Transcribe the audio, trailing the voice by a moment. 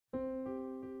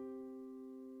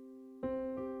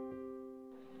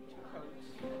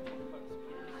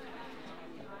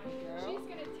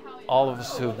all of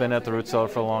us who've been at the Root Cellar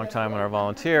for a long time and our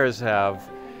volunteers have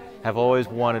always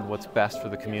wanted what's best for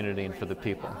the community and for the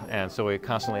people. And so we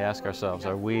constantly ask ourselves,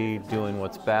 are we doing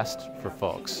what's best for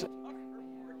folks?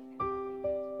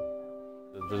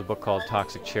 There's a book called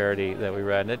Toxic Charity that we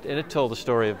read, and it told the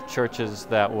story of churches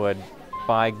that would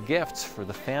buy gifts for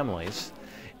the families,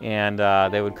 and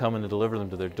they would come and deliver them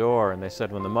to their door, and they said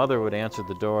when the mother would answer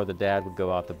the door, the dad would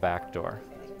go out the back door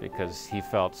because he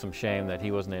felt some shame that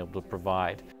he wasn't able to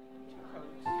provide.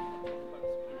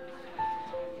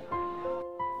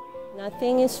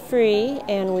 Nothing is free,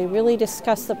 and we really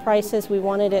discussed the prices. We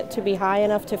wanted it to be high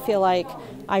enough to feel like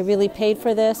I really paid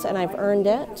for this and I've earned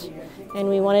it. And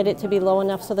we wanted it to be low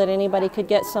enough so that anybody could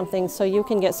get something. So you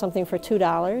can get something for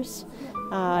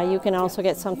 $2. You can also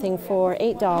get something for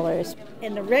 $8.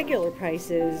 And the regular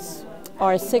prices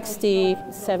are $60,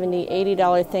 $70,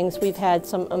 $80 things. We've had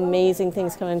some amazing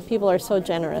things come in. People are so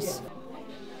generous.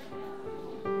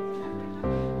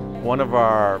 One of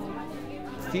our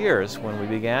fears when we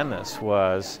began this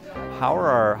was,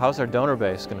 how's our donor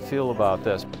base going to feel about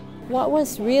this? What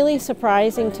was really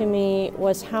surprising to me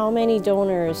was how many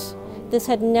donors, this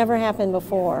had never happened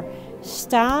before,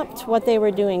 stopped what they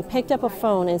were doing, picked up a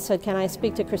phone and said, "Can I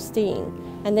speak to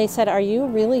Christine?" And they said, "Are you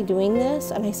really doing this?"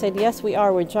 And I said, "Yes, we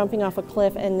are. We're jumping off a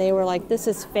cliff." And they were like, "This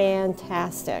is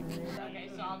fantastic." Okay,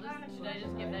 so should I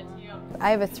just give that to you? I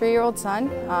have a 3-year-old son,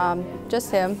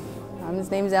 just him. His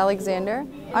name's Alexander.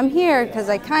 I'm here because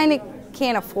I kind of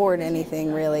can't afford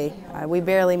anything, really. We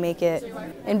barely make it.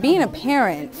 And being a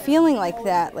parent, feeling like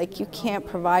that, like you can't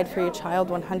provide for your child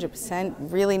 100%,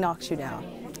 really knocks you down.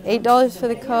 $8 for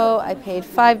the coat, I paid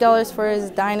 $5 for his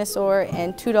dinosaur,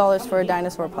 and $2 for a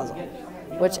dinosaur puzzle,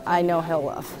 which I know he'll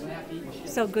love.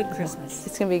 so good Christmas.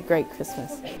 It's going to be a great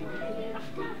Christmas.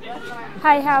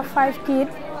 I have 5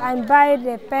 kids. I buy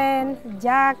the pen,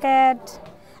 jacket,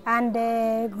 and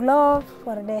the glove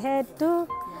for the head too,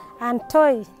 and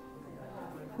toy.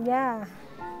 Yeah.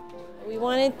 We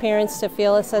wanted parents to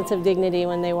feel a sense of dignity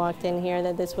when they walked in here,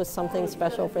 that this was something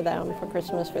special for them, for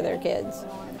Christmas for their kids.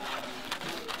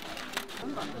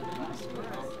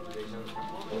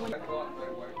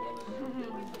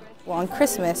 Well, on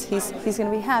Christmas, he's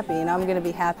going to be happy, and I'm going to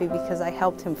be happy because I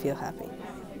helped him feel happy,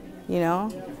 you know?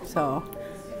 So